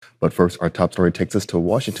But first, our top story takes us to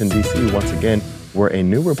Washington, D.C. once again, where a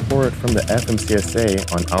new report from the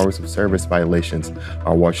FMCSA on hours of service violations.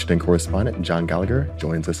 Our Washington correspondent, John Gallagher,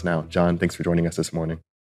 joins us now. John, thanks for joining us this morning.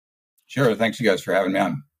 Sure. Thanks, you guys, for having me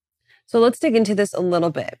on. So let's dig into this a little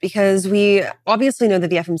bit, because we obviously know that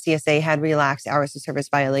the FMCSA had relaxed hours of service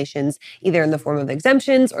violations, either in the form of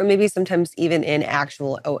exemptions or maybe sometimes even in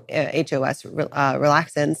actual HOS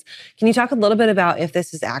relaxants. Can you talk a little bit about if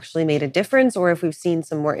this has actually made a difference or if we've seen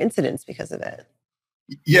some more incidents because of it?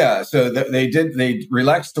 Yeah, so they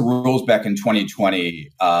relaxed the rules back in 2020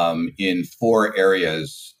 in 4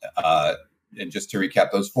 areas. And just to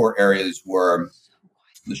recap, those 4 areas were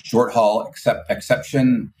the short haul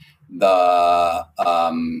exception, the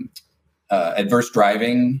adverse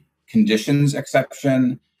driving conditions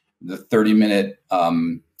exception, the 30-minute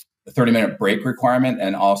break requirement,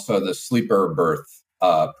 and also the sleeper berth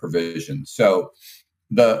provision. So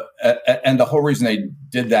the whole reason they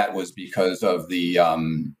did that was because of the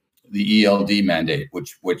ELD mandate,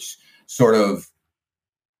 which sort of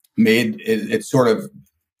made it sort of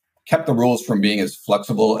kept the rules from being as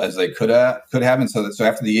flexible as they could have. And so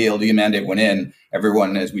after the ELD mandate went in,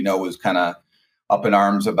 everyone, as we know, was kind of up in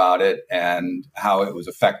arms about it and how it was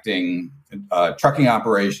affecting trucking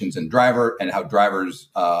operations and how drivers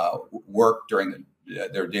work during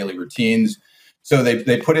their daily routines. So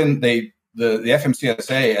they put in the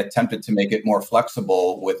FMCSA attempted to make it more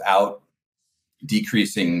flexible without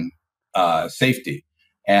decreasing safety.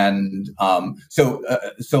 And so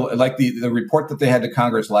like the report that they had to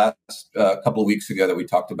Congress last couple of weeks ago that we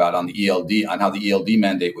talked about on the ELD, on how the ELD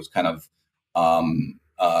mandate was kind of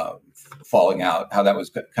falling out, how that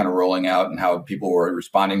was kind of rolling out and how people were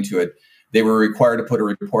responding to it. They were required to put a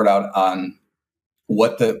report out on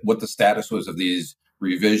what the status was of these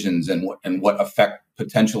revisions and what effect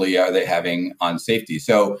potentially are they having on safety.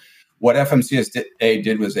 So what FMCSA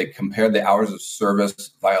did was they compared the hours of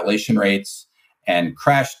service violation rates and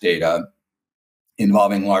crash data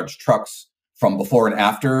involving large trucks from before and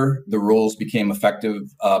after the rules became effective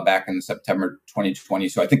back in September 2020.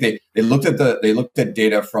 So I think they looked at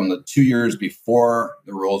data from the 2 years before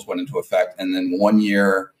the rules went into effect, and then 1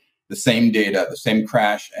 year, the same data, the same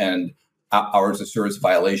crash and hours of service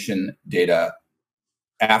violation data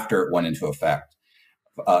after it went into effect,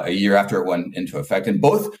 a year after it went into effect, and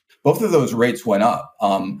both of those rates went up.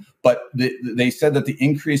 But they said that the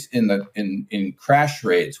increase in crash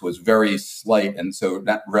rates was very slight, and so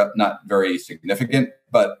not very significant.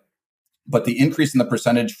 But the increase in the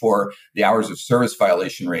percentage for the hours of service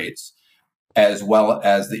violation rates, as well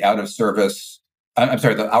as the hours of service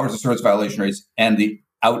violation rates and the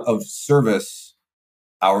out of service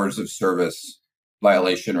hours of service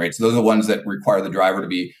violation rates. Those are the ones that require the driver to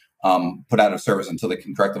be put out of service until they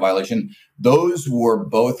can correct the violation. Those were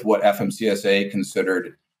both what FMCSA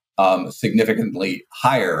considered significantly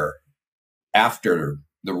higher after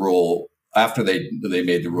they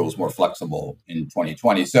made the rules more flexible in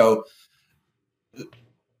 2020. So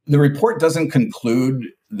the report doesn't conclude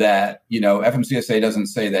that, FMCSA doesn't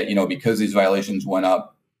say that, because these violations went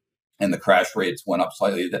up and the crash rates went up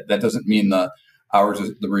slightly, that doesn't mean the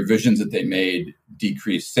revisions that they made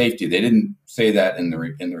decreased safety. They didn't say that in the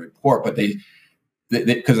report, but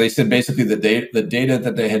because they said basically the data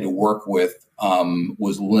that they had to work with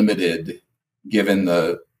was limited given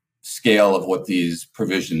the scale of what these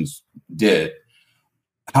provisions did.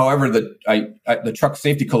 However, the Truck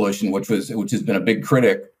Safety Coalition, which has been a big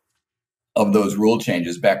critic of those rule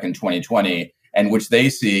changes back in 2020, and which they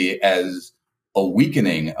see as a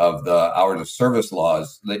weakening of the hours of service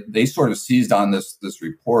laws, they sort of seized on this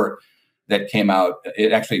report that came out.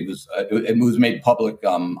 It actually was made public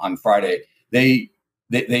on Friday. They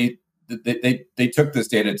took this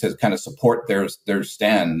data to kind of support their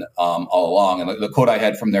stand all along. And the quote I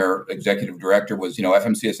had from their executive director was,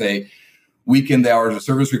 FMCSA weakened the hours of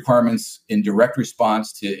service requirements in direct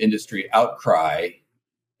response to industry outcry,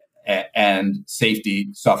 and safety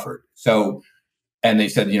suffered. So. And they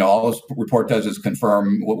said, all this report does is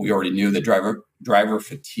confirm what we already knew, that driver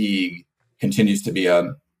fatigue continues to be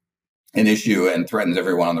an issue and threatens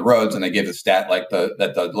everyone on the roads. And they gave a stat like that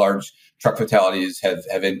the large truck fatalities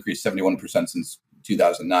have increased 71% since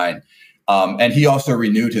 2009. And he also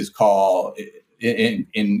renewed his call in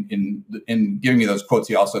giving me those quotes.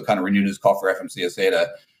 He also kind of renewed his call for FMCSA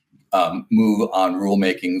to move on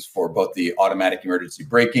rulemakings for both the automatic emergency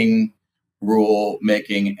braking rule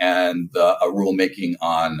making and a rule making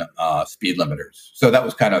on speed limiters. So that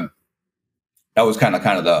was kind of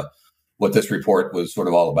what this report was sort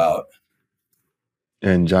of all about.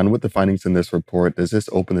 And John, with the findings in this report, does this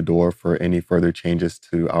open the door for any further changes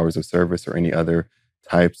to hours of service or any other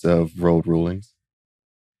types of road rulings?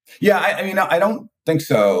 Yeah, I mean, I don't think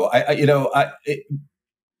so.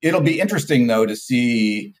 It'll be interesting though to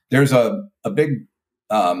see. There's a big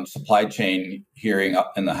supply chain hearing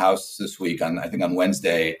up in the House this week on, I think, on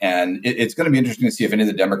Wednesday, and it's going to be interesting to see if any of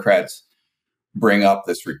the Democrats bring up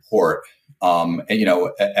this report,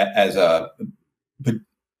 as a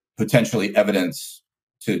potentially evidence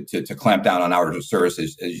to clamp down on hours of service,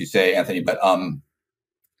 as you say, Anthony. But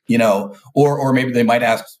or maybe they might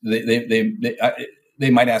ask they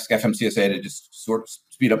might ask FMCSA to just sort of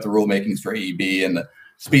speed up the rulemakings for AEB and the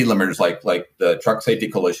speed limiters, like the Truck Safety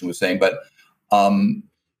Coalition was saying. But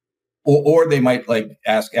or they might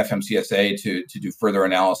ask FMCSA to do further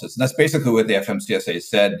analysis. And that's basically what the FMCSA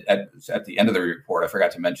said at the end of the report. I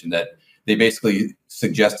forgot to mention that they basically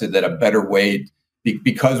suggested that a better way,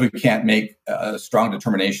 because we can't make a strong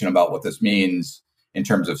determination about what this means in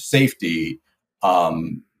terms of safety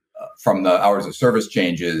from the hours of service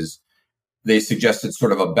changes, they suggested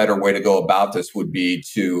sort of a better way to go about this would be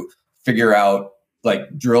to figure out,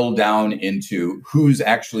 drill down into who's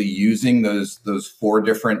actually using those four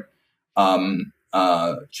different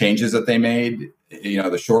changes that they made,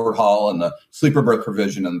 the short haul and the sleeper berth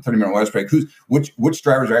provision and the 30-minute rest break. Which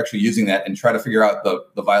drivers are actually using that, and try to figure out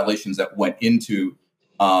the violations that went into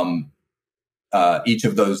each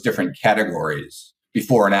of those different categories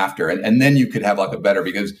before and after, and then you could have a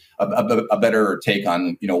better take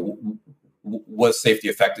on, was safety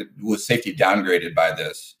affected, was safety downgraded by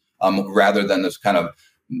this, rather than this kind of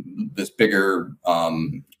this bigger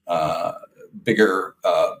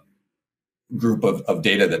group of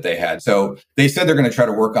data that they had. So they said they're going to try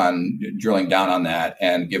to work on drilling down on that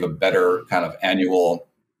and give a better kind of annual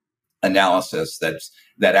analysis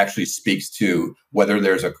that actually speaks to whether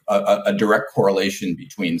there's a direct correlation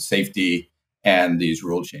between safety and these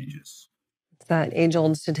rule changes. It's that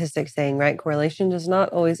age-old statistic saying, right? Correlation does not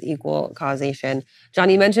always equal causation.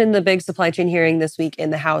 John, you mentioned the big supply chain hearing this week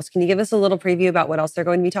in the House. Can you give us a little preview about what else they're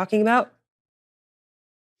going to be talking about?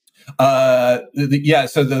 So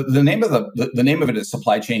the name of it is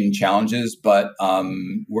Supply Chain Challenges, but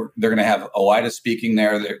they're going to have OIDA speaking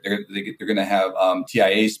there. They're going to have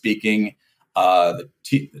TIA speaking. The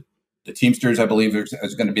Teamsters, I believe,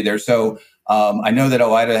 is going to be there. So I know that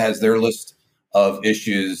OIDA has their list of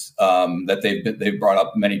issues that they've brought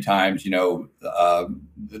up many times.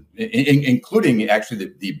 Including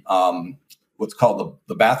actually the what's called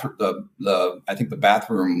the bathroom. I think the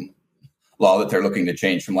bathroom law that they're looking to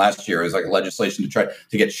change from last year is legislation to try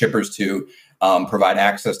to get shippers to provide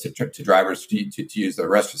access to drivers to use their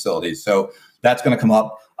rest facilities. So that's going to come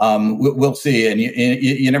up. We'll see, and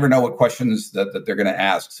you never know what questions that they're going to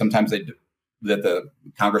ask. Sometimes that the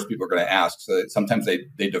Congress people are going to ask. So sometimes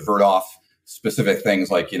they divert off specific things,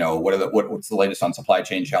 what's the latest on supply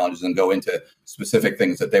chain challenges, and go into specific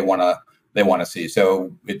things that they want to see.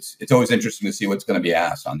 So it's always interesting to see what's going to be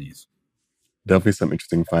asked on these. Definitely some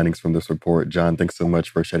interesting findings from this report. John, thanks so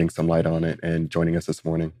much for shedding some light on it and joining us this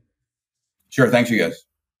morning. Sure. Thanks, you guys.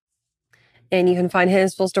 And you can find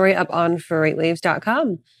his full story up on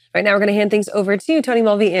FreightWaves.com. Right now, we're going to hand things over to Tony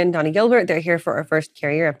Mulvey and Donnie Gilbert. They're here for our first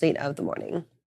carrier update of the morning.